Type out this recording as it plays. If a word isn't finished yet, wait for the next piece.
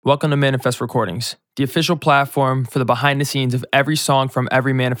Welcome to Manifest Recordings, the official platform for the behind the scenes of every song from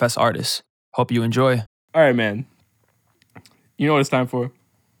every Manifest artist. Hope you enjoy. All right, man. You know what it's time for?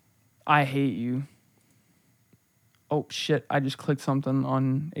 I hate you. Oh shit! I just clicked something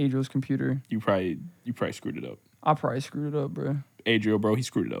on Adriel's computer. You probably screwed it up. I probably screwed it up, bro. What Adriel, bro, he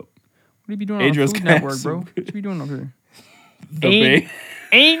screwed it up. are you be doing Adriel's on Food got Network, bro? some What you be doing over here?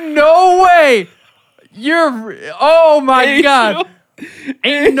 Ain't no way. Oh my Adriel. god.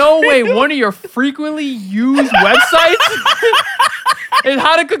 Ain't no way one of your frequently used websites is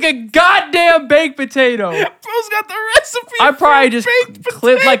how to cook a goddamn baked potato. Bro's got the recipe. I probably for just baked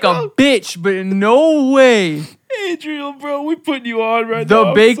clipped like a potato. bitch, but no way. Adriel, bro, we putting you on right The now.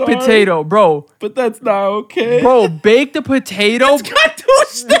 I'm baked sorry, potato, bro. but that's not okay. Bro, bake the potato. it's got 2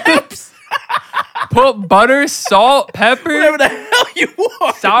 steps. Put butter, salt, pepper, Whatever the hell you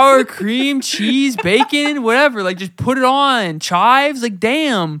want. sour cream, cheese, bacon, whatever. Like, just put it on. Chives, like,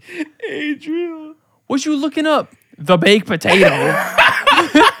 damn. Adriel. What you looking up? The baked potato.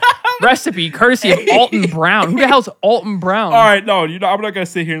 Recipe, courtesy of Alton Brown. Who the hell's Alton Brown? All right, no, I'm not gonna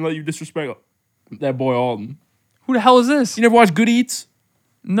sit here and let you disrespect that boy Alton. Who the hell is this? You never watched Good Eats?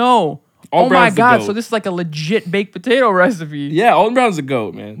 No. Alton Oh my Brown's the God. GOAT. So this is like a legit baked potato recipe. Yeah, Alton Brown's a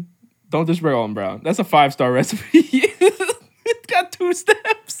goat, man. Don't disrespect Alton Brown. That's a 5-star recipe. It's got 2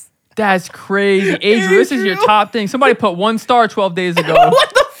 steps. That's crazy. Adriel, this is your Adriel. top thing. Somebody put 1 star 12 days ago.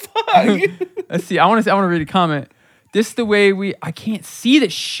 What the fuck? Let's see. I want to read a comment. This is the way I can't see the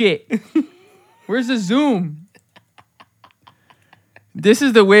shit. Where's the zoom? This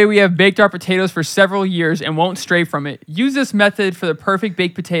is the way we have baked our potatoes for several years and won't stray from it. Use this method for the perfect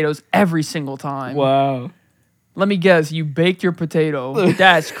baked potatoes every single time. Wow. Let me guess, you baked your potato.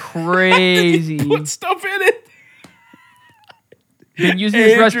 That's crazy. Put stuff in it. Been using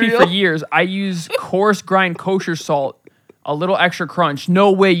this recipe for Adriel. years. I use coarse grind kosher salt, a little extra crunch. No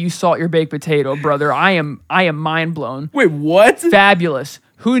way you salt your baked potato, brother. I am mind blown. Wait, what? Fabulous.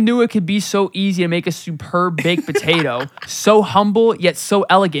 Who knew it could be so easy to make a superb baked potato? So humble, yet so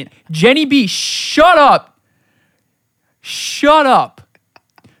elegant. Jenny B, shut up. Shut up.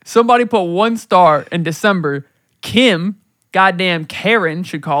 Somebody put 1 star in December. Kim, goddamn Karen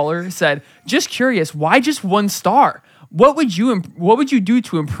should call her, said, just curious, why just 1 star? What would you do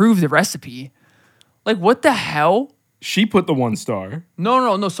to improve the recipe? Like, what the hell? She put the 1 star.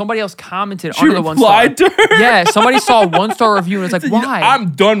 No. Somebody else commented She under the 1 star. replied to her. Yeah, somebody saw a 1-star review and was like, why?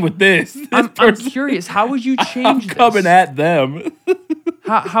 I'm done with this. I'm curious. How would you I'm change coming this? at them.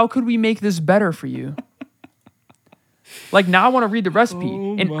 How could we make this better for you? Like, now I want to read the recipe.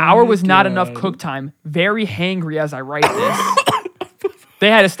 Oh An my hour was not enough God. cook time. Very hangry as I write this. They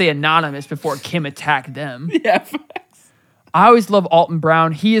had to stay anonymous before Kim attacked them. Yeah, facts. I always love Alton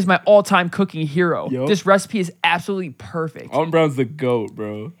Brown. He is my all-time cooking hero. Yup. This recipe is absolutely perfect. Alton Brown's the goat,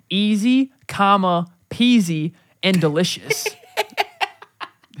 bro. Easy, peasy, and delicious.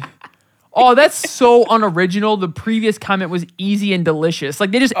 Oh, that's so unoriginal. The previous comment was easy and delicious.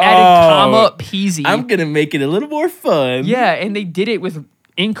 Like, they just added peasy. I'm gonna make it a little more fun. Yeah, and they did it with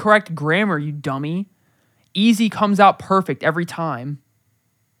incorrect grammar, you dummy. Easy comes out perfect every time.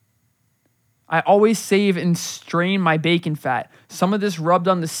 I always save and strain my bacon fat. Some of this rubbed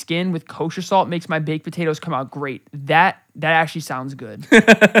on the skin with kosher salt makes my baked potatoes come out great. That actually sounds good. But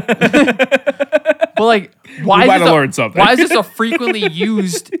like, why might is, have this learned something. why is this a frequently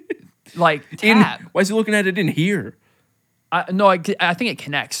used like tab? Why is he looking at it in here? I think it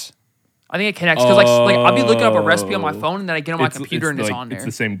connects. I think it connects because like I'll be looking up a recipe on my phone and then I get on my computer and it's on there. It's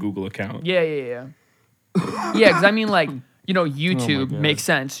the same Google account. Yeah. Yeah, because I mean, like, YouTube God. makes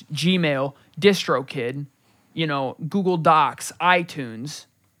sense. Gmail, DistroKid, Google Docs, iTunes,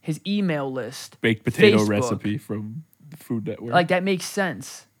 his email list. Baked potato Facebook. recipe from the Food Network. Like, that makes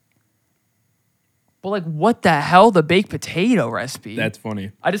sense. But, like, what the hell? The baked potato recipe? That's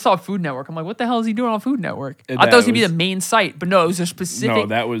funny. I just saw Food Network. I'm like, what the hell is he doing on Food Network? And I thought it was going to be was- the main site. But no, it was a specific No,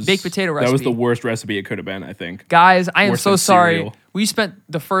 that was baked potato recipe. That was the worst recipe it could have been, I think. Guys, I am Worse so than sorry. cereal. We spent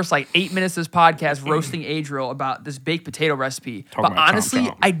the first 8 minutes of this podcast roasting Adriel about this baked potato recipe. Talking But about chomp honestly,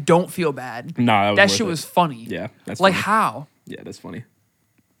 chomp. I don't feel bad. Nah, that worth shit it. was funny. Yeah, that's like funny. how? Yeah, that's funny.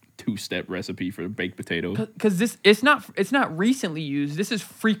 2-step recipe for baked potatoes. Because it's not recently used. This is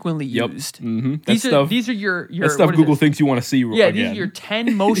frequently used. Mm-hmm. These are your That's stuff what is Google this? thinks you want to see. Yeah, again. these are your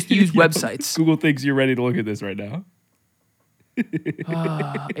 10 most used Yep. websites. Google thinks you're ready to look at this right now.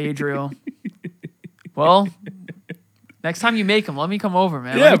 Adriel. Well, next time you make them, let me come over,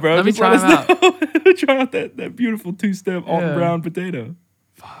 man. Yeah, bro. Let me just try them out. out. Try out that beautiful 2-step Alton Yeah. Brown potato.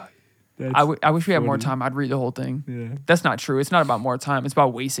 That's I wish we had more funny. time. I'd read the whole thing. Yeah. That's not true. It's not about more time. It's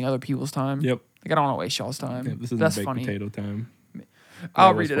about wasting other people's time. Yep. Like, I don't want to waste y'all's time. Yeah, this is That's baked funny. potato time. I'll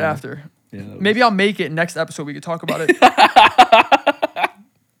That was read it funny. after. Yeah, that Maybe was- I'll make it next episode. We could talk about it.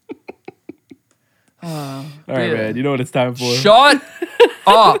 All right, yeah. man. You know what it's time for. Shut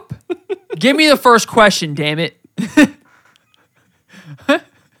up. Give me the first question, damn it.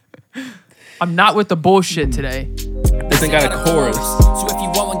 I'm not with the bullshit today. This thing got a chorus. So if you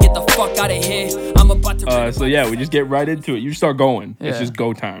want one, get the fuck out of here. I'm about to So yeah, we just get right into it. You start going. It's Yeah. just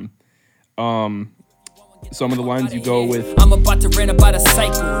go time. Some of the lines you go with I'm about to rant about a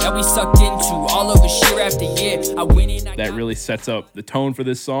cycle that we sucked into all over year after year. I win it. that really sets up the tone for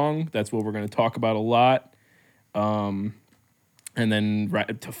this song. That's what we're going to talk about a lot. And then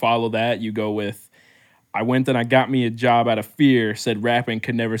right, to follow that, you go with I went and I got me a job out of fear. Said rapping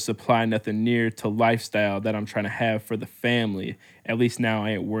could never supply nothing near to lifestyle that I'm trying to have for the family. At least now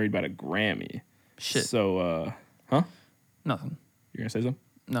I ain't worried about a Grammy. Shit. So, Nothing. You're going to say something?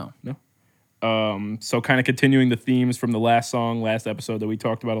 No. No? So kind of continuing the themes from the last episode that we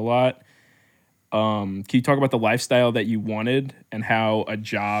talked about a lot. Can you talk about the lifestyle that you wanted and how a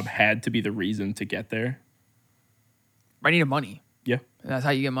job had to be the reason to get there? I needed money. Yeah, That's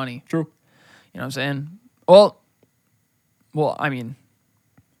how you get money. true. You know what I'm saying? Well, I mean,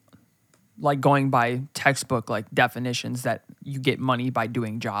 like going by textbook like definitions that you get money by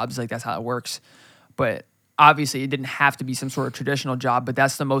doing jobs, like that's how it works. But obviously, it didn't have to be some sort of traditional job, but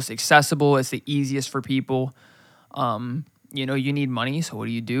that's the most accessible. It's the easiest for people. You know, you need money, so what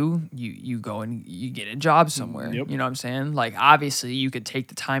do? You go and you get a job somewhere. Yep. You know what I'm saying? Like obviously, you could take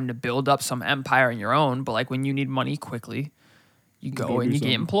the time to build up some empire on your own, but like when you need money quickly, you go Go and do you get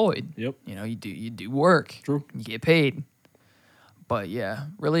something. employed. Yep. You know, you do work. True. You get paid. But yeah,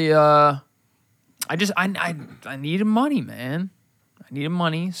 really, I needed money, man. I needed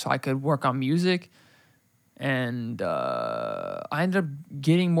money so I could work on music. And I ended up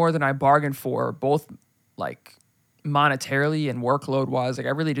getting more than I bargained for, both like monetarily and workload wise. Like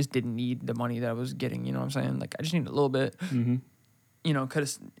I really just didn't need the money that I was getting. You know what I'm saying? Like I just needed a little bit. Mm-hmm. You know,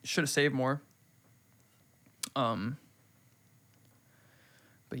 should have saved more.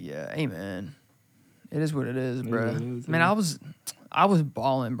 But yeah, hey man, it is what it is, bro. what it is, Man, yeah. I was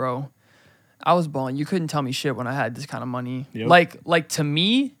balling, bro. I was balling. You couldn't tell me shit when I had this kind of money. Yep. Like to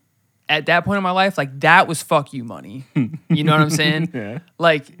me, at that point in my life, like that was fuck you money. You know what I'm saying? Yeah.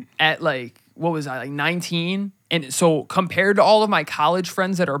 Like at like what was I, like 19? And so compared to all of my college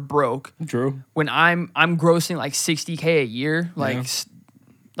friends that are broke, True. when I'm grossing like 60K a year, like Yeah.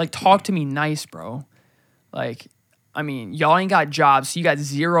 like talk to me nice, bro. Like I mean, y'all ain't got jobs, so you got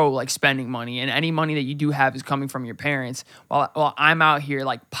zero like spending money, and any money that you do have is coming from your parents. While I'm out here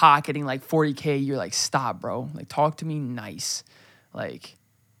like pocketing like 40K a year, like stop, bro. Like talk to me nice. Like,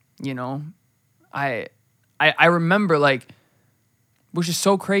 you know, I remember like, which is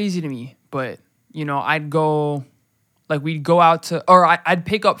so crazy to me, but you know, I'd go, like we'd go out to, or I'd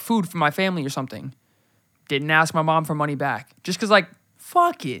pick up food for my family or something. Didn't ask my mom for money back, just cause like,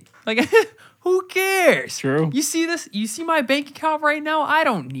 fuck it, like. Who cares? True. You see this? You see my bank account right now? I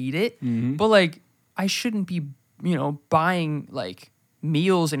don't need it. Mm-hmm. But like, I shouldn't be, you know, buying like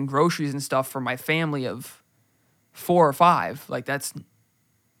meals and groceries and stuff for my family of 4 or 5. Like that's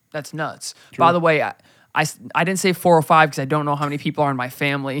nuts. True. By the way, I didn't say 4 or 5 because I don't know how many people are in my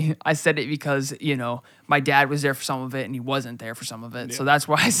family. I said it because, you know, my dad was there for some of it and he wasn't there for some of it. So that's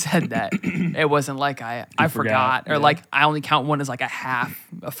why I said that. It wasn't like I forgot. Or yeah. like I only count one as like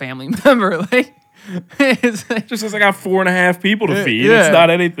a family member. Like, it's like, Just because I got 4.5 people to feed, yeah. it's not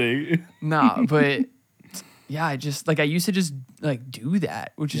anything. nah, but yeah, I used to just like do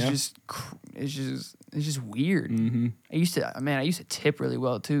that, which is Yeah. it's just weird. Mm-hmm. I used to tip really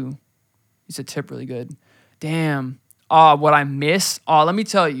well too. Used to tip really good. Damn. What I miss. Let me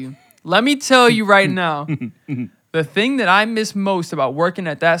tell you. Let me tell you right now. The thing that I miss most about working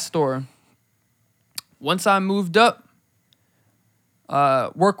at that store, once I moved up,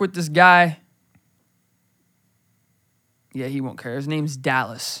 work with this guy. Yeah, he won't care. His name's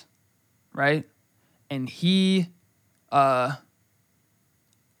Dallas, right? And he was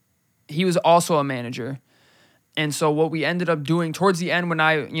also a manager. And so what we ended up doing towards the end when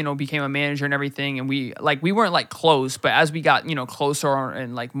I, you know, became a manager and everything, and we weren't like close, but as we got, you know, closer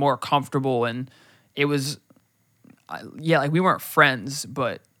and like more comfortable, and it was, like we weren't friends,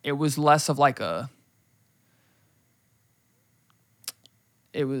 but it was less of like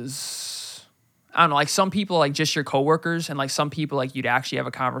it was, I don't know, like some people like just your coworkers, and like some people like you'd actually have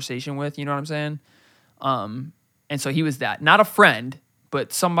a conversation with, you know what I'm saying? And so he was that, not a friend,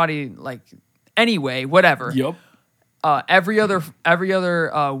 but somebody like, anyway, whatever. Yup. Every other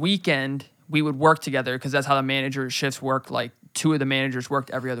weekend we would work together because that's how the manager shifts work. Like two of the managers worked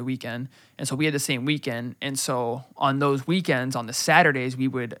every other weekend. And so we had the same weekend. And so on those weekends, on the Saturdays, we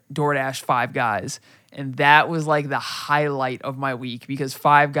would DoorDash Five Guys. And that was like the highlight of my week because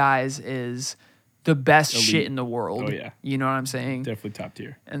Five Guys is the best Elite. shit in the world. Oh, yeah. You know what I'm saying? Definitely top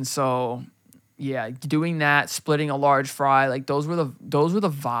tier. And so, yeah, doing that, splitting a large fry, like those were the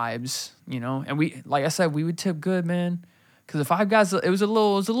vibes, you know. And we, like I said, we would tip good, man. Because the Five Guys, it was a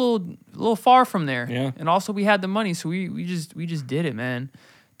little far from there. Yeah. And also we had the money, so we just did it, man.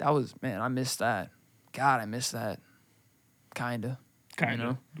 That was, man, I missed that. God, I missed that. Kinda. Kind of.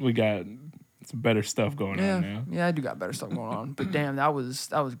 know? We got some better stuff going Yeah, on now. yeah, I do got better stuff going on. But damn, that was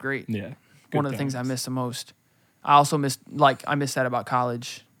great. Yeah. One Good of the things I times. missed the most. I also I missed that about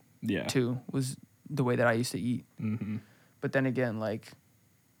college Yeah. too, was the way that I used to eat. Mm-hmm. But then again, like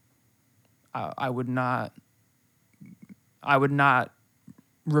I would not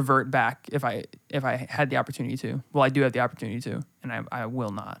revert back if I had the opportunity to. Well, I do have the opportunity to, and I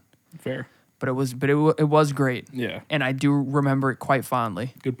will not. Fair. But it was great, Yeah. and I do remember it quite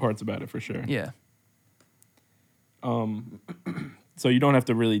fondly. Good parts about it for sure. Yeah. So you don't have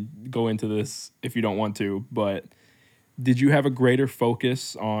to really go into this if you don't want to, but did you have a greater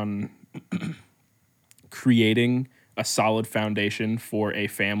focus on creating a solid foundation for a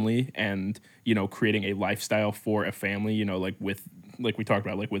family and, you know, creating a lifestyle for a family, you know, like we talked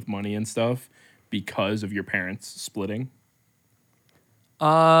about, like with money and stuff, because of your parents splitting?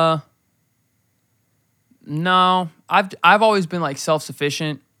 No, I've always been like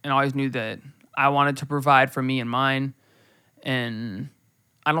self-sufficient and always knew that I wanted to provide for me and mine. And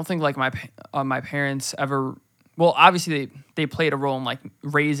I don't think like my parents ever, well, obviously they played a role in like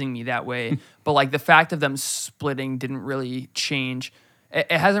raising me that way, but like the fact of them splitting didn't really change.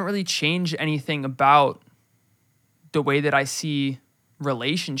 It hasn't really changed anything about the way that I see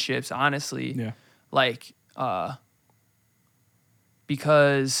relationships, honestly. Yeah. Like,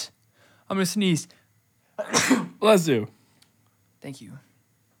 because I'm gonna sneeze. Let's do. Thank you.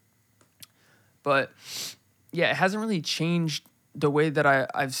 But yeah, it hasn't really changed the way that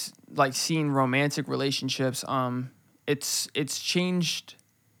I've like seen romantic relationships. It's changed.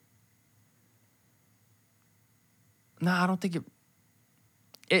 No, I don't think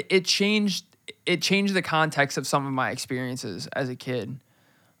it changed. It changed the context of some of my experiences as a kid.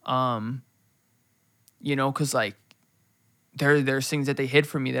 You know, because like there's things that they hid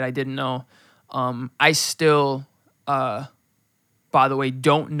from me that I didn't know. I still, by the way,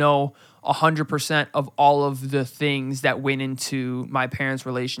 don't know 100% of all of the things that went into my parents'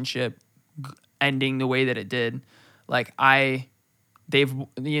 relationship ending the way that it did. Like they've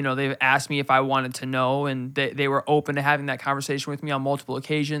asked me if I wanted to know, and they were open to having that conversation with me on multiple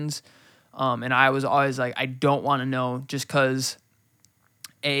occasions. And I was always like, I don't want to know, just because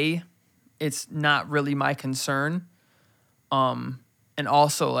it's not really my concern. And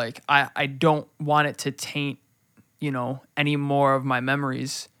also like, I don't want it to taint, you know, any more of my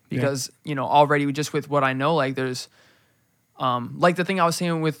memories, because, you know, already just with what I know, like there's, like the thing I was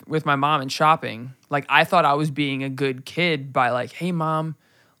saying with my mom and shopping, like I thought I was being a good kid by like, hey mom,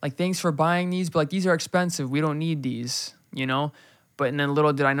 like thanks for buying these, but like these are expensive. We don't need these, you know? But and then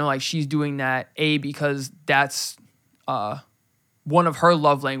little did I know, like she's doing that because that's one of her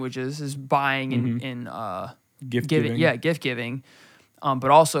love languages is buying and Gift giving. Yeah, gift giving.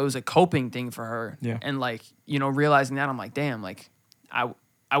 But also it was a coping thing for her. Yeah. And like, you know, realizing that, I'm like, damn, like I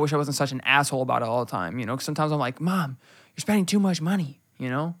wish I wasn't such an asshole about it all the time, you know? 'Cause sometimes I'm like, Mom, you're spending too much money, you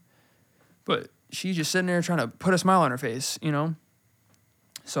know? But she's just sitting there trying to put a smile on her face, you know?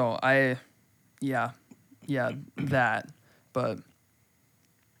 So yeah, that. But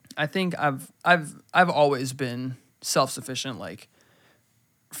I think I've always been self-sufficient, like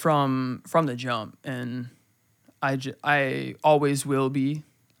from the jump, and I always will be.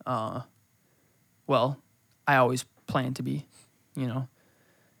 Well, I always plan to be, you know,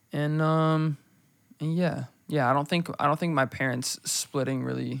 and yeah. I don't think my parents splitting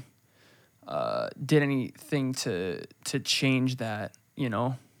really did anything to change that, you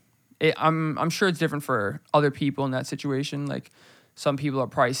know. I'm sure it's different for other people in that situation. Like some people are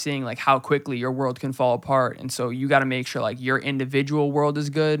probably seeing like how quickly your world can fall apart, and so you got to make sure like your individual world is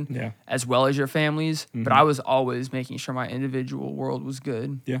good, as well as your family's. Mm-hmm. But I was always making sure my individual world was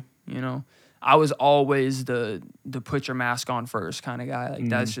good. Yeah. You know, I was always the put your mask on first kind of guy. Like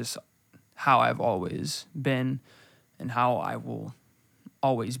that's just how I've always been, and how I will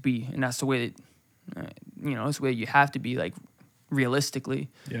always be, and that's the way that you know, it's the way you have to be, like realistically.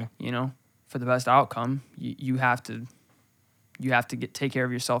 Yeah. You know, for the best outcome, you have to take care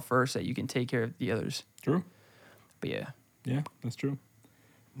of yourself first, that you can take care of the others. True. But yeah, Yeah, that's true.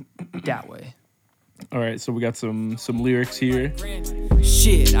 that way. All right, so we got some lyrics here.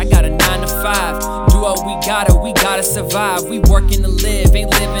 Shit, I got a 9 to 5. Do what we gotta survive. We working to live,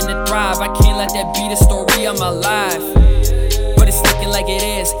 ain't living to thrive. I can't let that be the story of my life. But it's looking like it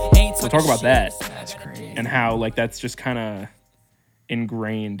is. Ain't So talk about that That's crazy. and how like that's just kind of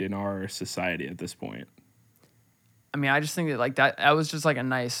ingrained in our society at this point. I mean, I just think that like that was just like a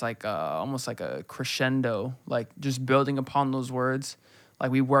nice like almost like a crescendo, like just building upon those words.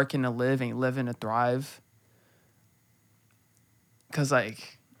 Like we working to live, ain't living to thrive. Cause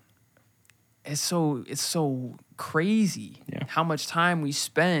like it's so crazy how much time we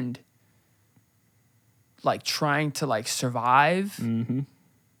spend like trying to like survive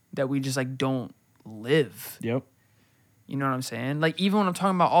that we just like don't live. Yep. You know what I'm saying? Like even when I'm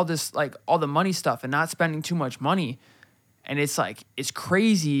talking about all this, like all the money stuff and not spending too much money, and it's like it's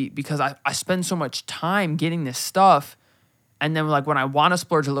crazy because I spend so much time getting this stuff, and then like when I want to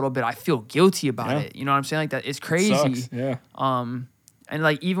splurge a little bit, I feel guilty about it. You know what I'm saying? Like that it's crazy. Sucks. Yeah. And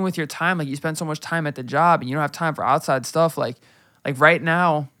like even with your time, like you spend so much time at the job and you don't have time for outside stuff. Like right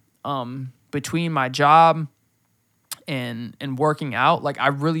now, between my job and working out, like I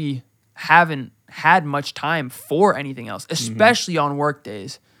really haven't had much time for anything else, especially on work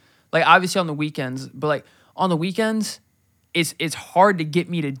days. Like obviously on the weekends, but like on the weekends, it's hard to get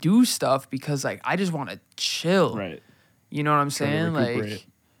me to do stuff because like I just want to chill. Right. You know what I'm saying? Like,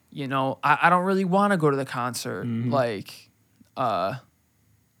 you know, I don't really want to go to the concert. Like, I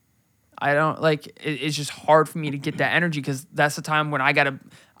don't like it's just hard for me to get that energy because that's the time when I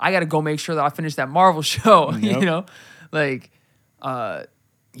gotta go make sure that I finish that Marvel show. Yep. You know, like,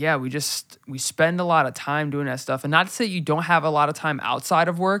 yeah, we spend a lot of time doing that stuff, and not to say you don't have a lot of time outside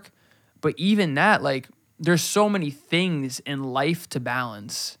of work, but even that, like, there's so many things in life to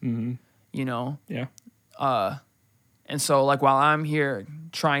balance. You know. Yeah. And so, like, while I'm here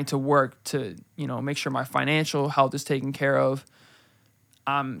trying to work to, you know, make sure my financial health is taken care of,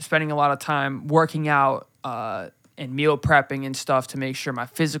 I'm spending a lot of time working out and meal prepping and stuff to make sure my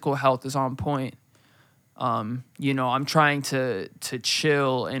physical health is on point. You know, I'm trying to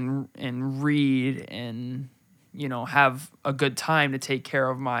chill and read and, you know, have a good time to take care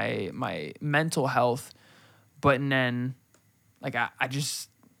of my mental health. But then, like, I just,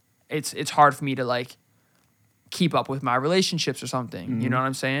 it's hard for me to, like, keep up with my relationships or something. You know what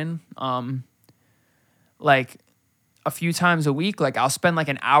I'm saying? Like a few times a week, like I'll spend like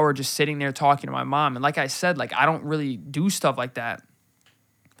an hour just sitting there talking to my mom. And like I said, like I don't really do stuff like that.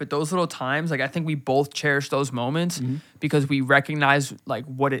 But those little times, like I think we both cherish those moments because we recognize like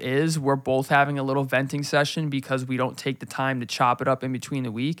what it is. We're both having a little venting session because we don't take the time to chop it up in between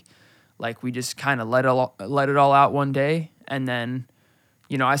the week. Like we just kind of let it all out one day, and then,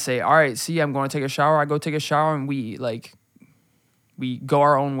 you know, I say, all right, see, I'm going to take a shower. I go take a shower, and we go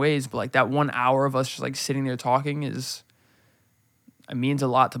our own ways. But like that 1 hour of us just like sitting there talking it means a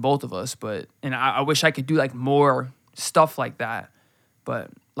lot to both of us. And I wish I could do like more stuff like that.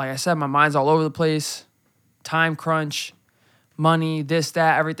 But like I said, my mind's all over the place. Time crunch, money, this,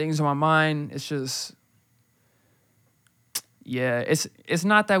 that, everything's on my mind. It's just, yeah, it's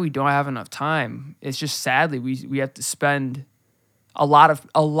not that we don't have enough time. It's just sadly we have to spend a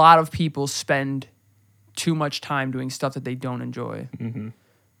lot of people spend too much time doing stuff that they don't enjoy.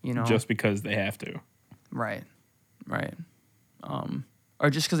 You know, Just because they have to. right. Or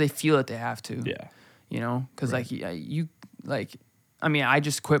just because they feel that they have to. Yeah. You know, because like you like, I mean, I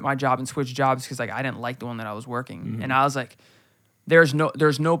just quit my job and switched jobs because like I didn't like the one that I was working, and I was like, there's no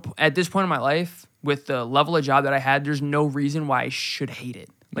at this point in my life with the level of job that I had, there's no reason why I should hate it.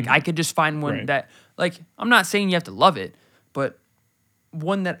 Like I could just find one that, like, I'm not saying you have to love it, but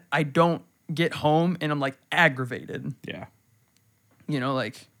one that I don't get home and I'm like aggravated. Yeah. You know,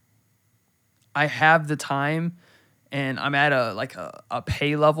 like I have the time and I'm at a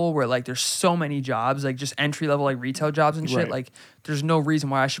pay level where like there's so many jobs, like just entry level like retail jobs and shit. Right. Like there's no reason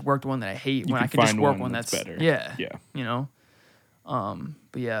why I should work the one that I hate when I could just work one that's better. Yeah. Yeah. You know?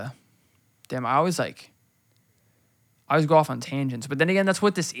 But yeah. Damn, I always go off on tangents. But then again, that's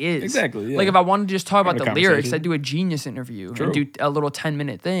what this is. Exactly, yeah. Like if I wanted to just talk about Have the a lyrics, conversation. I'd do a Genius interview True. and do a little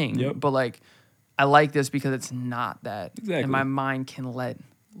 10-minute thing. Yep. But like I like this because it's not that. Exactly. And my mind can let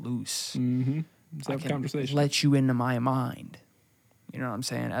loose. Let's I have a can conversation. let you into my mind. You know what I'm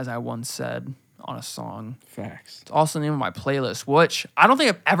saying? As I once said on a song. Facts. It's also the name of my playlist, which I don't think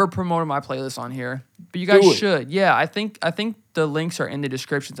I've ever promoted my playlist on here, but you guys Do it. should. Yeah, I think the links are in the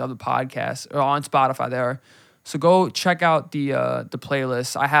descriptions of the podcast or on Spotify there. So go check out the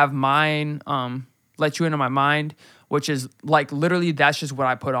playlist. I have mine, Let You Into My Mind, which is like literally that's just what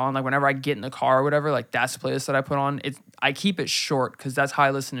I put on. Like whenever I get in the car or whatever, like that's the playlist that I put on. I keep it short because that's how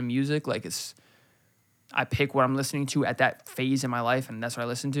I listen to music. Like it's I pick what I'm listening to at that phase in my life, and that's what I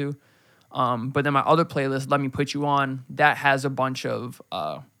listen to. But then my other playlist, Let Me Put You On, that has a bunch of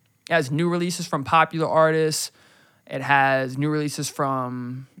it has new releases from popular artists. It has new releases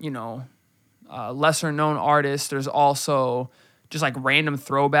from, lesser known artists. There's also just like random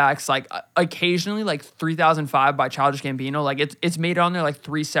throwbacks, like occasionally like 3005 by Childish Gambino. Like it's made it on there like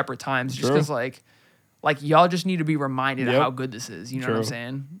 3 separate times just because like y'all just need to be reminded of how good this is. You know what I'm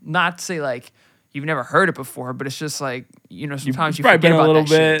saying? Not to say like you've never heard it before, but it's just like, sometimes you probably forget been about a little that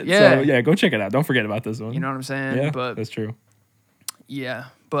bit. shit. Yeah. So yeah, go check it out. Don't forget about this one. You know what I'm saying? Yeah, but that's true. yeah,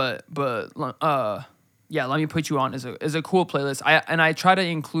 but yeah, Let Me Put You On is a cool playlist. I try to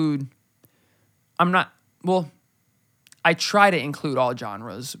include. I try to include all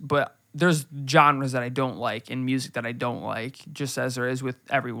genres, but there's genres that I don't like and music that I don't like, just as there is with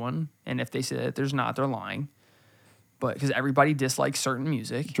everyone. And if they say that there's not, they're lying. But because everybody dislikes certain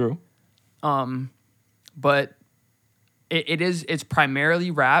music. True. But it's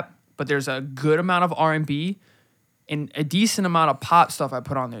primarily rap, but there's a good amount of R&B and a decent amount of pop stuff I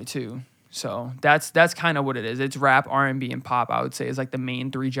put on there too. So that's kind of what it is. It's rap, R&B, and pop, I would say, is like the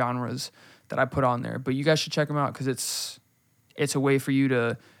main 3 genres that I put on there. But you guys should check them out because it's a way for you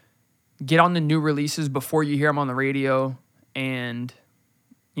to get on the new releases before you hear them on the radio and,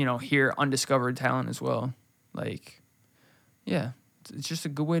 hear undiscovered talent as well. Like, yeah, it's just a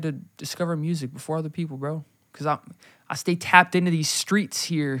good way to discover music before other people, bro. Because I stay tapped into these streets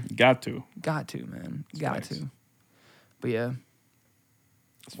here. Got to, man. Got facts. to. But yeah.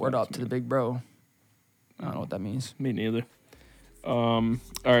 Word up to the big bro. I don't know what that means. Me neither. All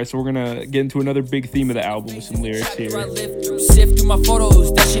right, so we're gonna get into another big theme of the album with some lyrics here. Sift through my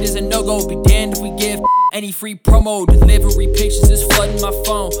photos, that shit is a no-go. Be damned if we give any free promo. Delivery pictures is flooding my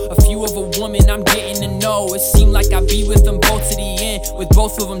phone. A few of a woman I'm getting to know. It seemed like I be with them both to the end. With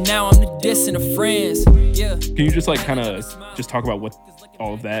both of them now, I'm the dissing of friends. Yeah. Can you just like kind of just talk about what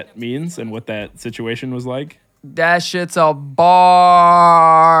all of that means and what that situation was like? That shit's a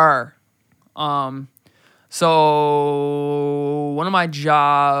bar. So one of my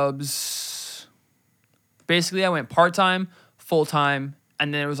jobs, basically I went part-time, full-time,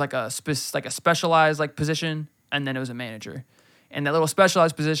 and then it was like a specialized like position, and then it was a manager. And that little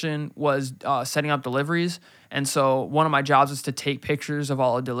specialized position was setting up deliveries. And so one of my jobs was to take pictures of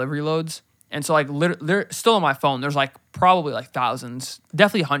all the delivery loads. And so like they're still on my phone. There's like probably like thousands,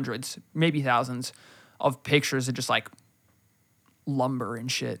 definitely hundreds, maybe thousands of pictures of just like lumber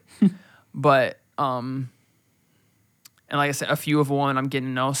and shit. But and like I said, a few of one I'm getting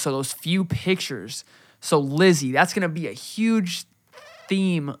to know. So those few pictures. So Lizzie, that's gonna be a huge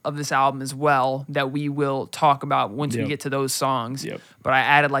theme of this album as well that we will talk about once we get to those songs. Yep. But I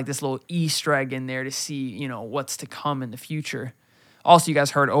added like this little Easter egg in there to see, what's to come in the future. Also, you guys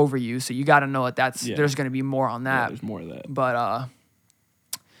heard Over You, so you got to know that there's going to be more on Yeah, that. there's more of that.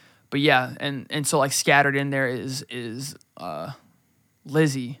 But yeah, and so like scattered in there is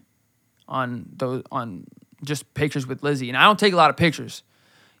Lizzie on just pictures with Lizzie, and I don't take a lot of pictures.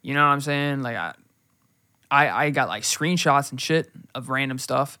 You know what I'm saying? Like I got like screenshots and shit of random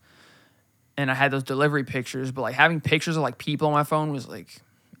stuff, and I had those delivery pictures. But like having pictures of like people on my phone was like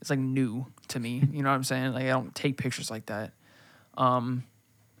it's like new to me. You know what I'm saying? Like I don't take pictures like that.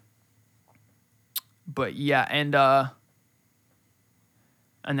 But yeah, and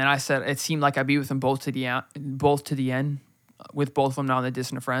then I said it seemed like I'd be with them both to the end, with both of them now in the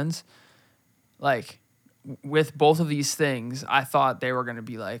distant friends. Like with both of these things, I thought they were gonna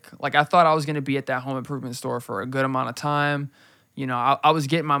be like I thought I was gonna be at that home improvement store for a good amount of time. I was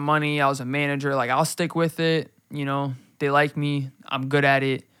getting my money. I was a manager. Like I'll stick with it. They like me. I'm good at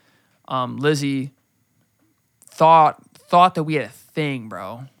it. Lizzie thought that we had a thing,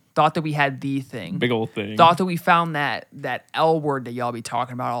 bro. Thought that we had the thing. Big old thing. Thought that we found that L word that y'all be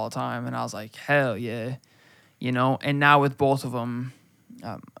talking about all the time. And I was like, hell yeah. And now with both of them,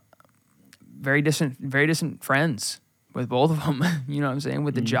 very distant friends with both of them. You know what I'm saying?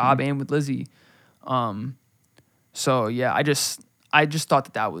 With the job and with Lizzie. So yeah, I just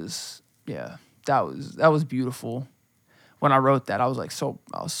thought that was beautiful. When I wrote that, I was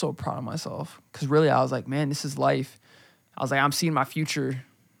so proud of myself. Because really, I was like, man, this is life. I was like, I'm seeing my future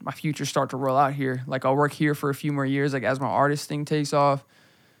start to roll out here. Like, I'll work here for a few more years, like, as my artist thing takes off.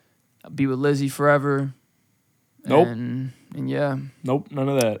 I'll be with Lizzie forever. Nope. And yeah. Nope, none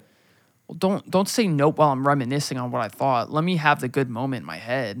of that. Well, don't say nope while I'm reminiscing on what I thought. Let me have the good moment in my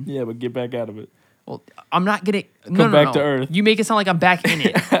head. Yeah, but get back out of it. Well, I'm not gonna... Come back to earth. You make it sound like I'm back in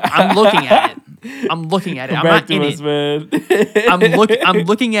it. I'm looking at it. I'm not in it. Man. I'm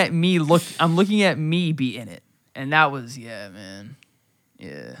looking at me. I'm looking at me be in it, and that was man.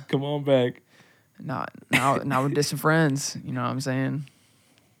 Yeah. Come on back. Now we're distant friends. You know what I'm saying?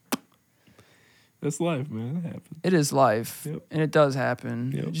 That's life, man. It happens. It is life, Yep. and it does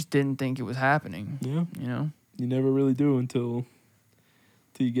happen. Yep. I just didn't think it was happening. Yeah. You know, You never really do until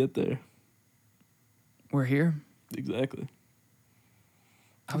you get there. we're here. Exactly.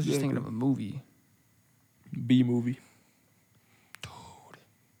 I was just thinking of a movie. B movie.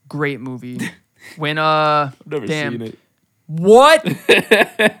 Great movie. When I've never damn. seen it. What?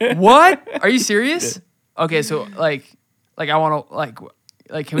 What? Are you serious? Okay, so like I want to like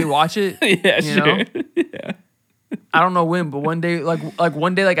can we watch it? Yeah, You sure. know? Yeah. I don't know when, but one day like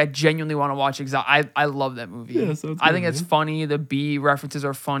one day I genuinely want to watch it because I love that movie. Yeah, sounds I good, think it's man. funny. The B references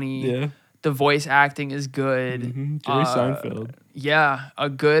are funny. Yeah. The voice acting is good. Mhm. Jerry Seinfeld. Yeah, a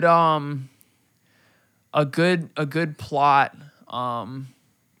good plot.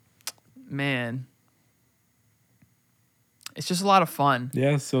 Man, it's just a lot of fun.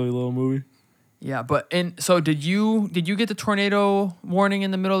 Yeah, silly little movie. Yeah, so did you get the tornado warning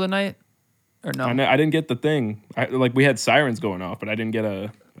in the middle of the night, or no? I didn't get the thing. We had sirens going off, but I didn't get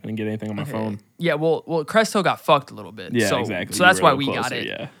anything on my phone. Yeah, well, Cresto got fucked a little bit. Yeah, so, exactly. So You that's were why a we little got closer, it.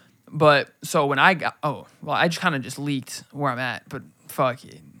 Yeah. But so when I just kind of just leaked where I'm at. But fuck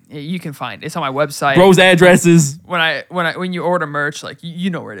it, you can find it. It's on my website. Bro's addresses. When you order merch, like you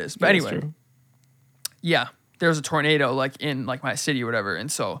know where it is. But Yeah, that's anyway, true. yeah, there was a tornado in my city or whatever,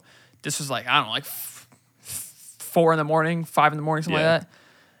 and so this was I don't know 4 in the morning, 5 in the morning, something Yeah. like that.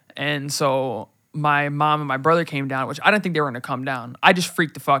 And so my mom and my brother came down, which I didn't think they were gonna come down. I just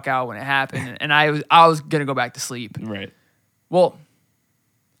freaked the fuck out when it happened, and I was gonna go back to sleep. Right. Well,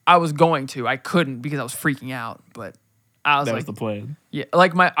 I was going to. I couldn't because I was freaking out. But I was That like, was the plan. yeah,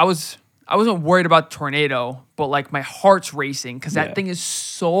 I wasn't worried about the tornado, but my heart's racing because Yeah. that thing is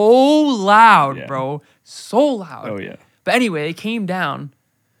so loud, Yeah. bro, so loud. Oh yeah. But anyway, it came down,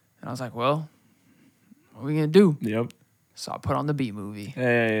 and I was like, well, what are we gonna do? Yep. So I put on the B movie. Hey,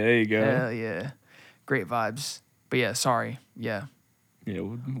 there you go. Hell yeah, great vibes. But yeah, sorry. Yeah, Yeah,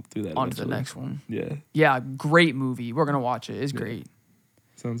 we'll do that. on to the eventually. next one. Yeah. Yeah, great movie. We're gonna watch it. It's great.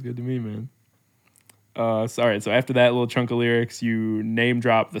 Sounds good to me, man. Sorry. So after that little chunk of lyrics, you name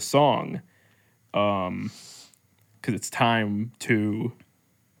drop the song, because it's time to.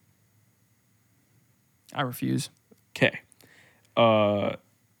 I refuse. Okay.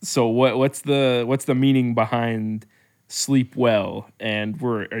 So what's the meaning behind sleep well? And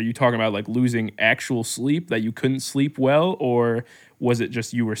are you talking about losing actual sleep, that you couldn't sleep well, or was it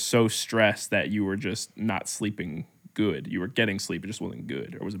just you were so stressed that you were just not sleeping good? You were getting sleep, it just wasn't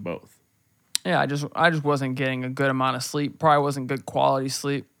good, or was it both? Yeah, I just wasn't getting a good amount of sleep. Probably wasn't good quality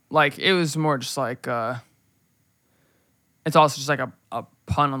sleep. It was more just it's also just a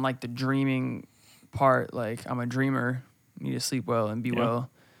pun on the dreaming part. I'm a dreamer, need to sleep well and be Yeah.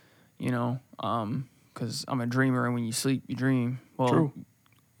 well, because I'm a dreamer, and when you sleep, you dream. Well, True.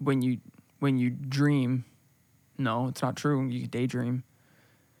 when you dream, no, it's not true. You daydream.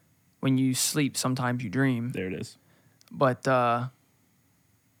 When you sleep, sometimes you dream. There it is.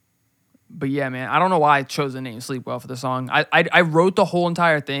 But yeah, man, I don't know why I chose the name "Sleep Well" for the song. I wrote the whole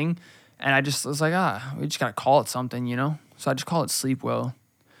entire thing, and I just was like, we just gotta call it something, So I just call it "Sleep Well."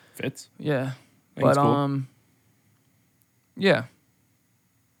 Fits. Yeah, think it's cool. yeah,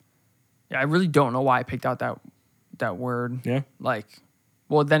 I really don't know why I picked out that word. Yeah.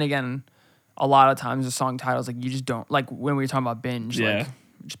 Well, then again, a lot of times the song titles you just don't when we were talking about binge. Yeah.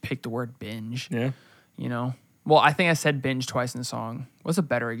 Just pick the word binge. Yeah. Well, I think I said binge twice in the song. What's a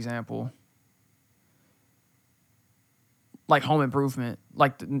better example? Home Improvement,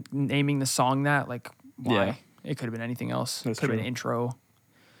 naming the song that, why? Yeah. It could have been anything else. That's Could have true. been intro.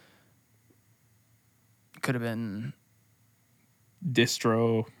 Could have been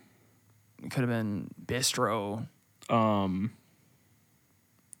Distro. Could have been bistro.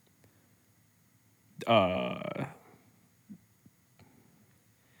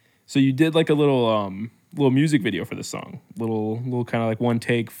 So you did a little music video for the song, little kind of one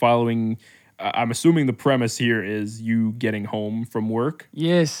take following. I'm assuming the premise here is you getting home from work.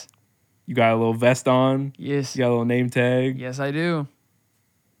 Yes. You got a little vest on. Yes. You got a little name tag. Yes, I do.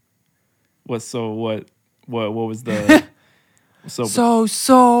 What was the So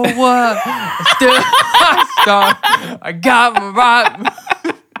what? I got my right.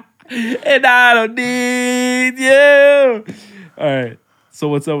 and I don't need you. All right. So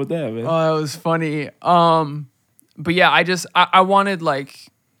what's up with that, man? Oh, that was funny. But yeah, I wanted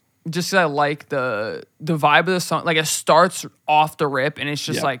just 'cause I like the vibe of the song. It starts off the rip, and it's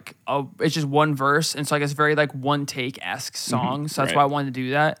just Yeah. it's just one verse, and so it's very one take esque song. So that's right. why I wanted to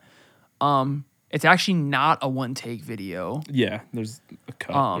do that. It's actually not a one take video. Yeah, there's a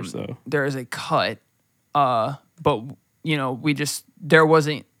cut or so. There is a cut, but you know, there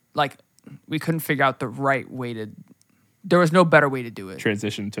wasn't like we couldn't figure out the right way to. There was no better way to do it.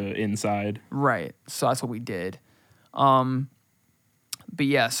 Transition to inside. Right. So that's what we did. But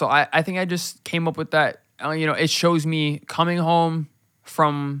yeah, so I think I just came up with that. You know, it shows me coming home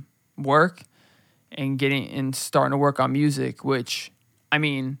from work and starting to work on music, which I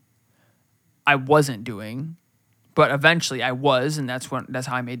mean, I wasn't doing, but eventually I was, and that's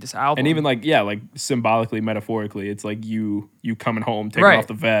how I made this album. And even like symbolically, metaphorically, it's like you coming home, taking Right. off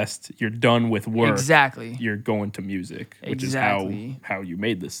the vest, you're done with work. Exactly. You're going to music, which Exactly. is how you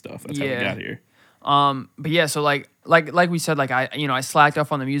made this stuff. That's how we got here. But yeah, so like we said, like I slacked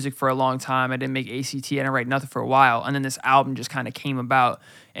off on the music for a long time. I didn't make ACT, I didn't write nothing for a while, and then this album just kind of came about.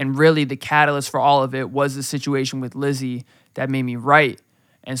 And really, the catalyst for all of it was the situation with Lizzie that made me write.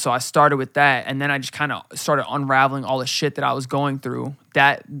 And so I started with that, and then I just kind of started unraveling all the shit that I was going through.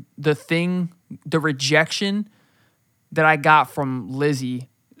 That the rejection that I got from Lizzie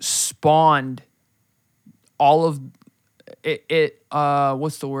spawned all of it.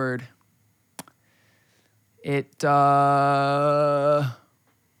 What's the word? I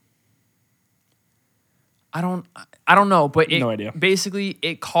don't know, but No idea. Basically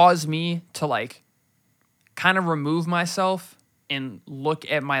it caused me to like kind of remove myself and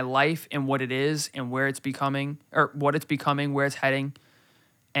look at my life and what it is and where it's becoming, where it's heading,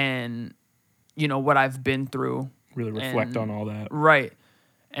 and you know what I've been through. Really reflect on all that. Right.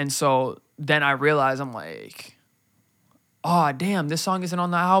 And so then I realized, I'm like, oh damn, this song isn't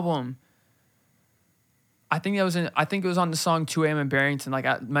on the album. I think it was on the song 2 AM in Barrington, like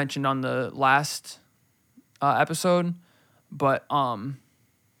I mentioned on the last episode. But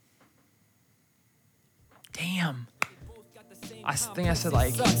damn. I think I said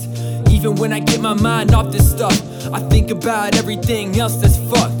like, even when I get my mind off this stuff, I think about everything else that's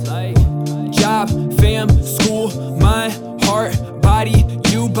fucked. Like job, fam, school, mind, heart, body.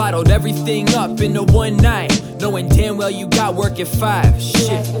 You bottled everything up into one night, knowing damn well you got work at 5.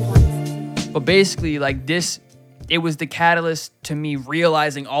 Shit. but basically like this, it was the catalyst to me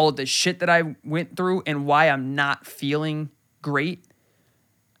realizing all of the shit that I went through and why I'm not feeling great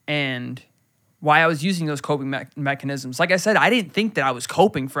and why I was using those coping mechanisms. Like I said, I didn't think that I was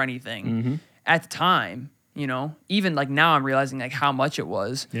coping for anything at the time, you know, even like now I'm realizing like how much it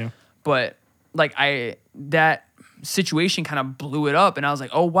was. Yeah. But like that situation kind of blew it up and I was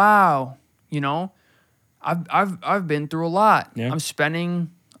like, oh wow, you know, I've been through a lot. Yeah. I'm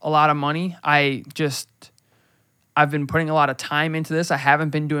spending a lot of money. I've been putting a lot of time into this. I haven't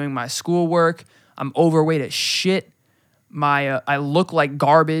been doing my schoolwork. I'm overweight as shit. I look like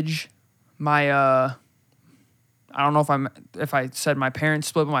garbage. I don't know if I said my parents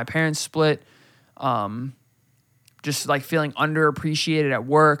split, but my parents split. Just like feeling underappreciated at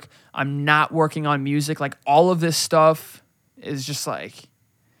work. I'm not working on music. Like all of this stuff is just like,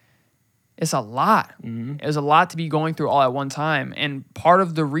 it's a lot. It was a lot to be going through all at one time. And part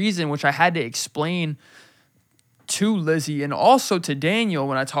of the reason, which I had to explain to Lizzie and also to Daniel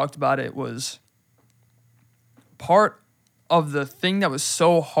when I talked about it, was part of the thing that was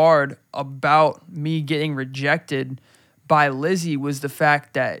so hard about me getting rejected by Lizzie was the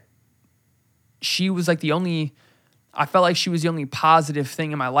fact that she was like I felt like she was the only positive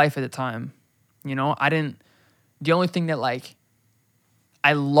thing in my life at the time. You know, the only thing that like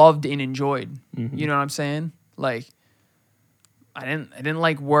I loved and enjoyed. You know what I'm saying? Like I didn't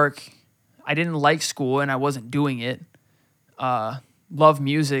like work. I didn't like school and I wasn't doing it. Love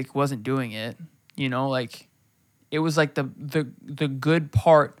music, wasn't doing it. You know, like it was like the good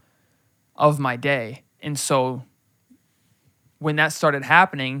part of my day. And so when that started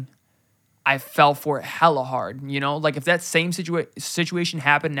happening, I fell for it hella hard, you know? Like if that same situation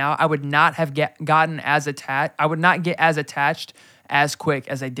happened now, I would not have gotten as attached. I would not get as attached as quick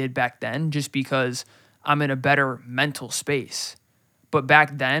as I did back then just because I'm in a better mental space. But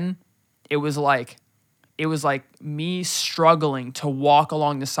back then, it was like me struggling to walk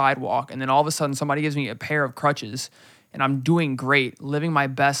along the sidewalk, and then all of a sudden somebody gives me a pair of crutches and I'm doing great, living my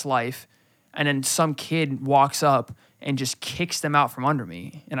best life, and then some kid walks up and just kicks them out from under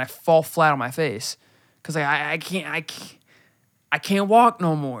me and I fall flat on my face because I can't walk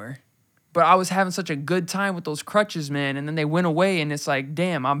no more. But I was having such a good time with those crutches, man, and then they went away and it's like,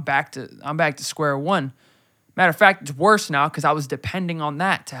 damn, I'm back to square one. Matter of fact, it's worse now because I was depending on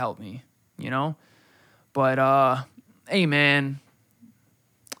that to help me, you know? But, hey, man,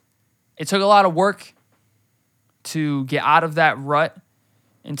 it took a lot of work to get out of that rut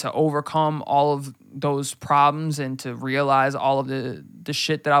and to overcome all of those problems and to realize all of the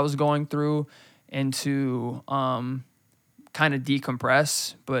shit that I was going through and to kind of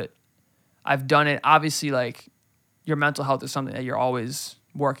decompress. But I've done it. Obviously, like, your mental health is something that you're always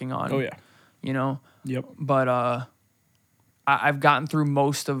working on. Oh yeah. You know? Yep. But I've gotten through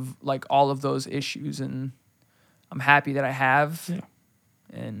most of, like, all of those issues, and I'm happy that I have. Yeah.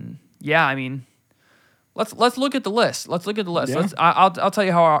 And yeah, I mean, let's look at the list. Let's look at the list. Yeah. I'll tell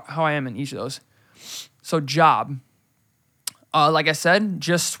you how I am in each of those. So job, like I said,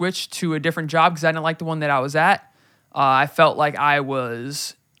 just switched to a different job because I didn't like the one that I was at. I felt like I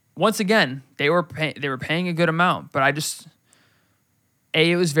was, once again, they were paying a good amount, but I just,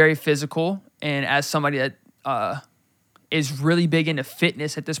 it was very physical, and as somebody that is really big into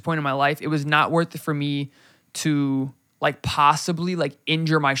fitness at this point in my life, it was not worth it for me to, like, possibly, like,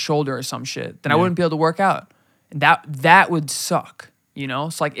 injure my shoulder or some shit. Then I wouldn't be able to work out. And that would suck, you know?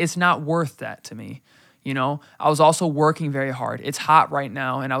 So, like, it's not worth that to me, you know? I was also working very hard. It's hot right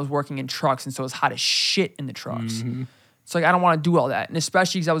now, and I was working in trucks, and so it's hot as shit in the trucks. Mm-hmm. It's like, I don't want to do all that. And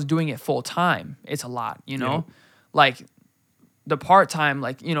especially because I was doing it full time. It's a lot, you know? Yep. Like, the part-time,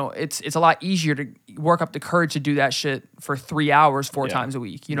 like, you know, it's a lot easier to work up the courage to do that shit for 3 hours, 4 times a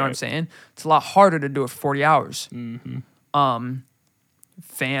week. You know what I'm saying? It's a lot harder to do it for 40 hours. Mm-hmm.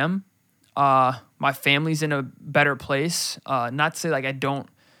 Fam, my family's in a better place. Not to say, like, I don't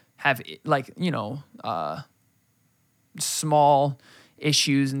have, like, you know, small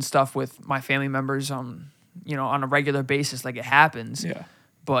issues and stuff with my family members you know, on a regular basis, like, it happens. Yeah.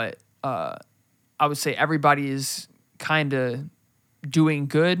 But I would say everybody is kind of doing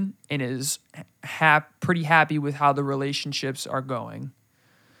good and is pretty happy with how the relationships are going.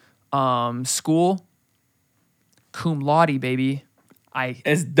 School, cum laude, baby.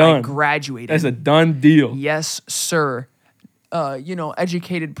 It's done. I graduated. That's a done deal. Yes, sir. You know,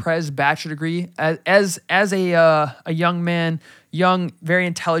 educated pres bachelor degree. As a young man, young, very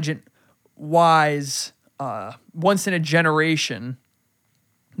intelligent, wise, once in a generation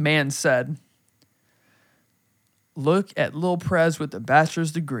man said, look at Lil Prez with the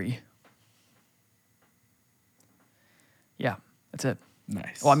bachelor's degree. Yeah, that's it.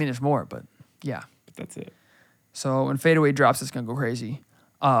 Nice. Well, I mean, there's more, but yeah. But that's it. So when Fadeaway drops, it's going to go crazy.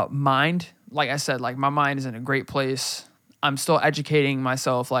 Mind, like I said, like, my mind is in a great place. I'm still educating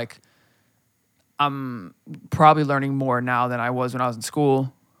myself. Like, I'm probably learning more now than I was when I was in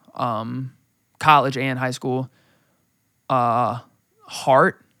school, college and high school.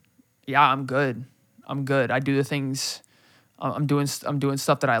 Heart, yeah, I'm good. I do the things. I'm doing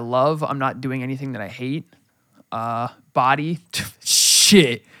stuff that I love. I'm not doing anything that I hate. Body,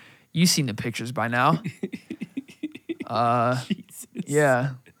 shit. You've seen the pictures by now. Jesus.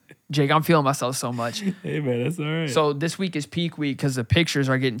 Yeah. Jake, I'm feeling myself so much. Hey, man, that's all right. So this week is peak week because the pictures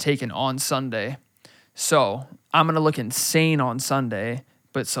are getting taken on Sunday. So I'm going to look insane on Sunday.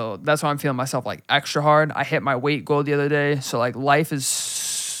 But so that's why I'm feeling myself, like, extra hard. I hit my weight goal the other day. So, like, life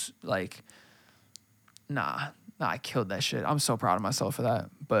is, like, nah, I killed that shit. I'm so proud of myself for that.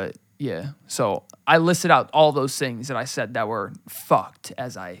 But yeah, so I listed out all those things that I said that were fucked,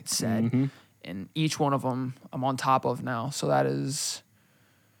 as I said. Mm-hmm. And each one of them I'm on top of now. So that's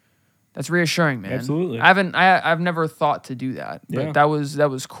reassuring, man. Absolutely. I've never thought to do that, but Yeah. that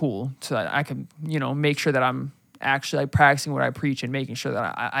was cool, so that I could, you know, make sure that I'm actually, like, practicing what I preach and making sure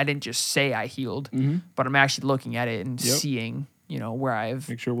that I didn't just say I healed, but I'm actually looking at it and seeing, you know, where I've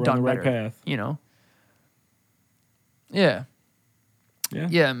Make sure we're done on the right better, path. you know. Yeah,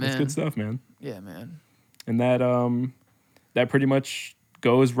 Yeah, man. That's good stuff, man. Yeah, man. And that pretty much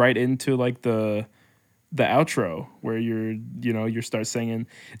goes right into, like, the outro where you start singing,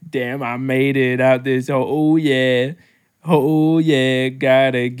 damn, I made it out this, oh yeah,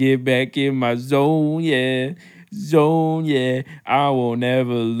 gotta get back in my zone, yeah, I will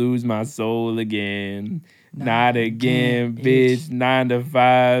never lose my soul again, not again, bitch, 9 to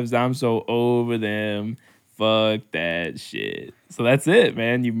 5s, I'm so over them, fuck that shit. So that's it,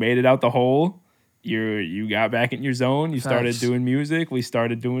 man. You made it out the hole. You got back in your zone. You started Facts. doing music. We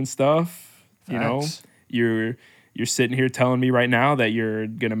started doing stuff. You know, Facts. you're sitting here telling me right now that you're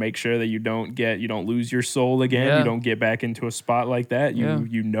gonna make sure that you don't lose your soul again. Yeah. You don't get back into a spot like that. Yeah.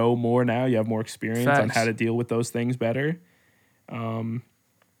 You know more now. You have more experience on Facts. how to deal with those things better.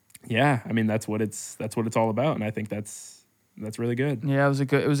 Yeah, I mean that's what it's all about, and I think that's really good. Yeah, it was a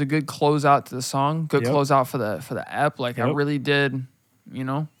good closeout to the song. Good Yep. closeout for the ep. Like, I Yep. really did, you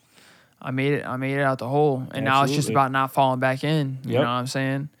know. I made it out the hole, and now it's just Absolutely. about not falling back in. You Yep. know what I'm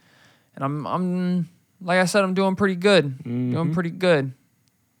saying? And I'm like I said, I'm doing pretty good. Doing pretty good.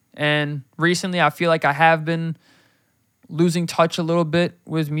 And recently, I feel like I have been losing touch a little bit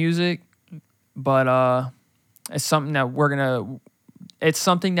with music, but it's something that we're gonna it's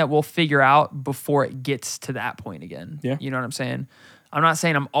something that we'll figure out before it gets to that point again. Yeah. You know what I'm saying? I'm not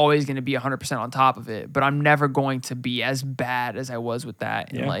saying I'm always going to be 100% on top of it, but I'm never going to be as bad as I was with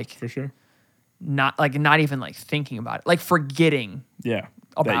that. Yeah, And like, for sure. not even like thinking about it, like forgetting Yeah.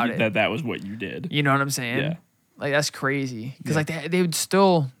 about it. That was what you did. You know what I'm saying? Yeah. Like, that's crazy. Because Yeah. like they would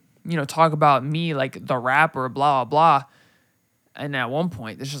still, you know, talk about me like the rapper, blah, blah, blah. And at one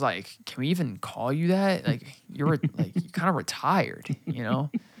point, it's just like, can we even call you that? Like, you're like, you kind of retired, you know?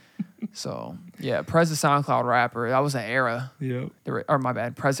 So, yeah, Prez the SoundCloud rapper. That was an era. Yep. Or my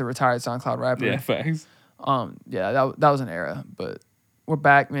bad, Prez the retired SoundCloud rapper. Yeah, facts. Yeah, that was an era. But we're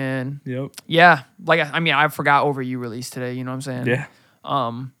back, man. Yep. Yeah, like, I mean, I forgot Over You released today, you know what I'm saying? Yeah.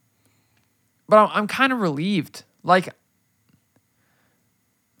 But I'm kind of relieved. Like,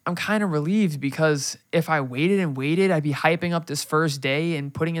 I'm kind of relieved because if I waited and waited, I'd be hyping up this first day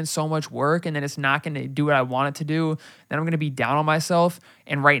and putting in so much work, and then it's not going to do what I want it to do. Then I'm going to be down on myself.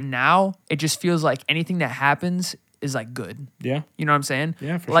 And right now, it just feels like anything that happens is like good. Yeah. You know what I'm saying?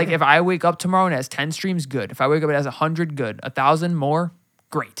 Yeah, for like sure. if I wake up tomorrow and it has 10 streams, good. If I wake up and it has 100, good. 1,000 more,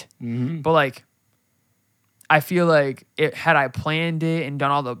 great. Mm-hmm. But like, I feel like had I planned it and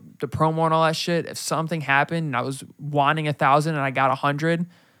done all the promo and all that shit, if something happened and I was wanting 1,000 and I got 100,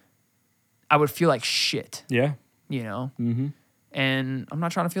 I would feel like shit, Yeah. you know? Mm-hmm. And I'm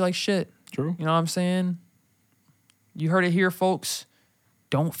not trying to feel like shit. True. You know what I'm saying? You heard it here, folks.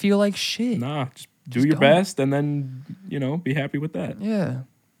 Don't feel like shit. Nah, just do Just your don't. best and then, be happy with that. Yeah.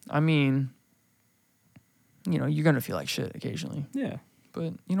 I mean, you're going to feel like shit occasionally. Yeah,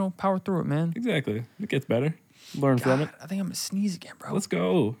 But, power through it, man. exactly. It gets better. Learn from it. God, I think I'm going to sneeze again, bro. Let's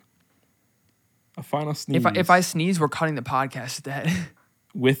go. A final sneeze. If I sneeze, we're cutting the podcast today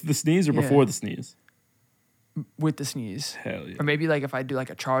With the sneeze or Yeah. before the sneeze? with the sneeze. Hell yeah. Or maybe like if I do like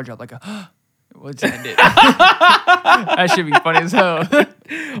a charge up, like a let's end it. That should be funny as hell.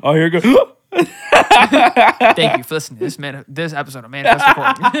 Oh, here it goes. Thank you for listening to this episode of Manifest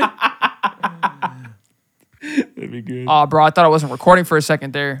Recording. That'd be good. Oh, bro, I thought I wasn't recording for a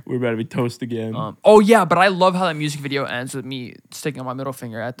second there. We're about to be toast again. Oh yeah, but I love how that music video ends with me sticking my middle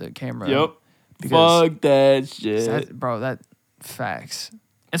finger at the camera. Yep. because- Fuck that shit. That facts.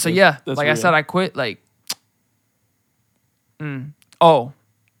 And so That's- yeah, that's like I real. said, I quit. Like, oh,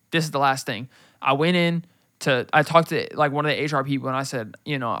 this is the last thing. I went in to. I talked to like one of the HR people, and I said,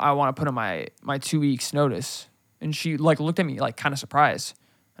 I want to put in my 2 weeks notice, and she like looked at me like kind of surprised,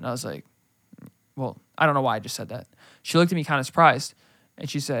 and I was like, well, I don't know why I just said that. She looked at me kind of surprised, and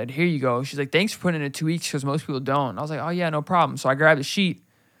she said, here you go. She's like, thanks for putting in 2 weeks because most people don't. And I was like, oh yeah, no problem. So I grabbed the sheet,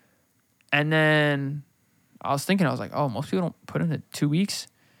 and then I was thinking, I was like, oh, most people don't put in 2 weeks.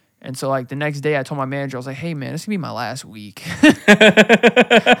 And so like the next day I told my manager, I was like, hey man, this is gonna be my last week.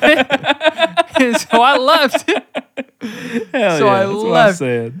 And so I left. Hell So yeah, I that's what I'm left.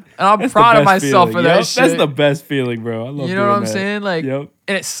 saying. And I'm That's proud the of best myself feeling. for that Yep, shit. That's the best feeling, bro. I love You know doing what I'm that. saying? Like, Yep.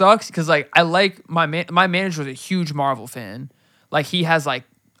 and it sucks because like I like my manager was a huge Marvel fan. Like he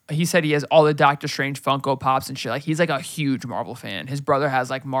said he has all the Doctor Strange Funko Pops and shit. Like he's like a huge Marvel fan. His brother has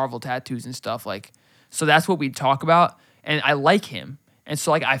like Marvel tattoos and stuff. Like, so that's what we talk about. And I like him. And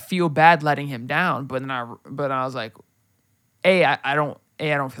so like I feel bad letting him down. But then I was like, I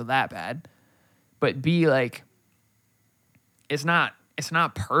don't feel that bad. But B, like, it's not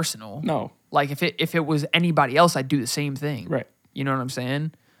personal. No. Like if it was anybody else, I'd do the same thing. Right. You know what I'm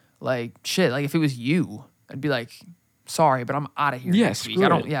saying? Like shit. Like if it was you, I'd be like, sorry, but I'm out of here Yeah, next week. screw I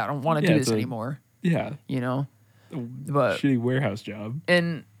don't. it. Yeah, I don't want to Yeah, do it's this a- anymore. Yeah. You know. But Shitty warehouse job.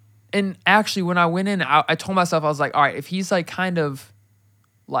 and actually, when I went in, I told myself I was like, all right, if he's like kind of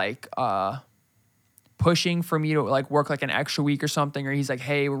like pushing for me to like work like an extra week or something, or he's like,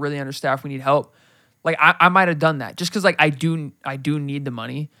 hey, we're really understaffed, we need help. Like I might have done that just because like I do need the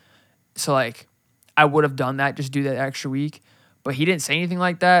money. So like I would have done that, just do that extra week. But he didn't say anything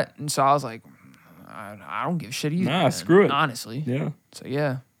like that. And so I was like, I don't give a shit either. Nah, man, screw it. Honestly. Yeah. So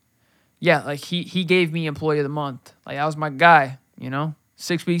yeah. Yeah, like he gave me employee of the month. Like that was my guy,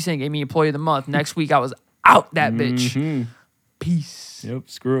 6 weeks in, gave me employee of the month. Next week I was out that bitch. Mhm. Peace. Yep.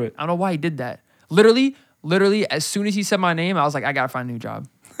 Screw it. I don't know why he did that. Literally, as soon as he said my name, I was like, I gotta find a new job.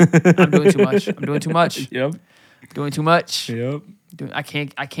 I'm doing too much. I'm doing too much. Yep. Doing too much. Yep. I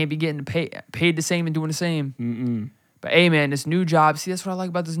can't be getting paid the same and doing the same. Mm-mm. But hey man, this new job, see that's what I like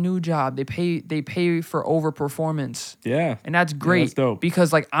about this new job. They pay for overperformance. Yeah. And that's great that's dope.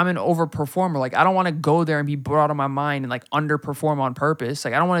 because like I'm an overperformer. Like I don't want to go there and be brought out of my mind and like underperform on purpose.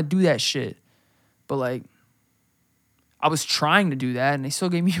 Like I don't want to do that shit. But like I was trying to do that and they still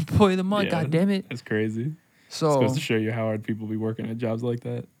gave me employee of the month. Yeah, God damn it. That's crazy. It So goes to show you how hard people be working at jobs like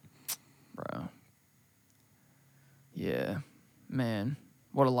that. bro. Yeah. Man,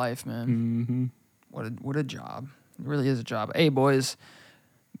 what a life, man. What a job. It really is a job. Hey, boys.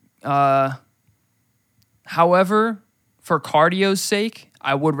 However, for cardio's sake,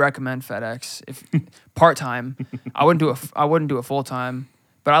 I would recommend FedEx if part-time. I wouldn't do it full-time,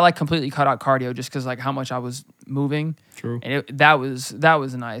 but I like completely cut out cardio just because like how much I was moving. True. And that was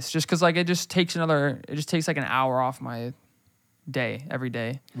nice. Just because like it just takes like an hour off my day every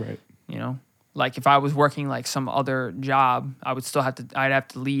day. Right. You know, like if I was working like some other job, I'd have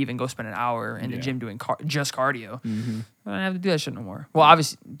to leave and go spend an hour in the gym doing just cardio. I don't have to do that shit no more. Well,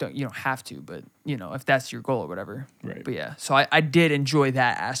 obviously you don't have to, but you know, if that's your goal or whatever. Right. But yeah, so I did enjoy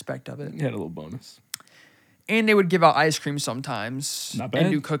that aspect of it. You had a little bonus. And they would give out ice cream sometimes. Not bad.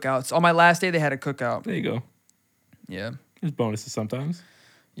 And do cookouts. On my last day, they had a cookout. There you go. Yeah. There's bonuses sometimes.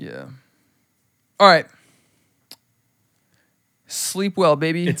 Yeah. All right. Sleep well,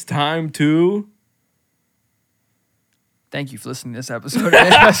 baby. It's time to... Thank you for listening to this episode.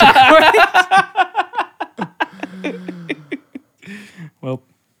 Well,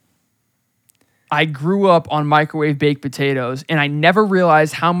 I grew up on microwave baked potatoes, and I never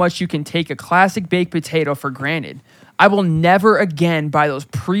realized how much you can take a classic baked potato for granted. I will never again buy those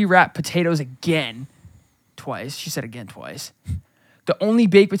pre-wrapped potatoes again. Twice. She said again twice. The only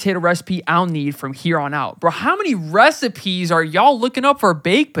baked potato recipe I'll need from here on out. Bro, how many recipes are y'all looking up for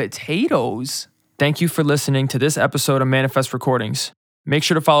baked potatoes? Thank you for listening to this episode of Manifest Recordings. Make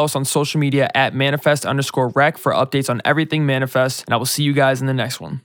sure to follow us on social media at manifest_rec for updates on everything Manifest, and I will see you guys in the next one.